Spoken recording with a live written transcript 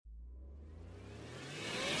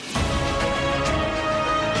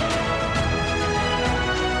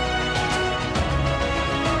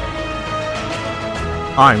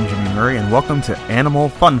I'm Jimmy Murray, and welcome to Animal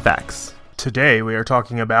Fun Facts. Today we are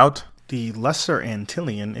talking about the Lesser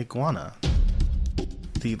Antillean iguana.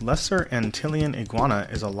 The Lesser Antillean iguana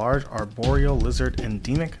is a large arboreal lizard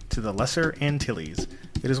endemic to the Lesser Antilles.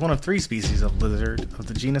 It is one of 3 species of lizard of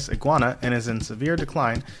the genus Iguana and is in severe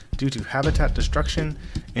decline due to habitat destruction,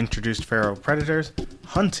 introduced feral predators,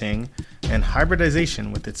 hunting, and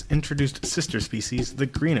hybridization with its introduced sister species, the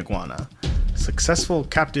green iguana. Successful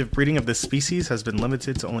captive breeding of this species has been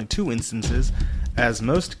limited to only 2 instances, as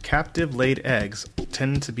most captive laid eggs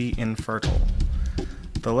tend to be infertile.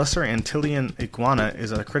 The Lesser Antillean iguana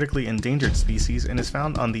is a critically endangered species and is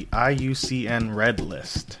found on the IUCN Red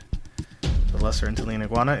List. The Lesser Antillean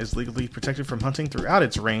iguana is legally protected from hunting throughout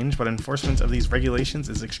its range, but enforcement of these regulations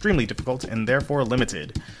is extremely difficult and therefore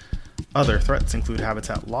limited. Other threats include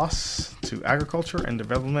habitat loss to agriculture and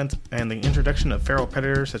development and the introduction of feral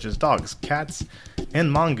predators such as dogs, cats,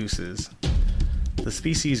 and mongooses. The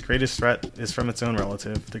species' greatest threat is from its own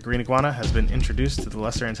relative. The green iguana has been introduced to the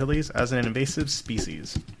Lesser Antilles as an invasive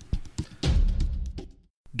species.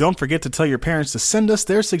 Don't forget to tell your parents to send us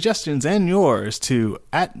their suggestions and yours to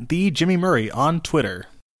 @TheJimmyMurray on Twitter.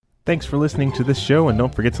 Thanks for listening to this show, and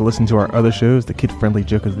don't forget to listen to our other shows, the Kid-Friendly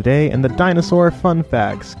Joke of the Day and the Dinosaur Fun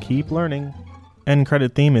Facts. Keep learning. End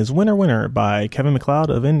credit theme is Winner Winner by Kevin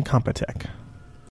MacLeod of Incompetech.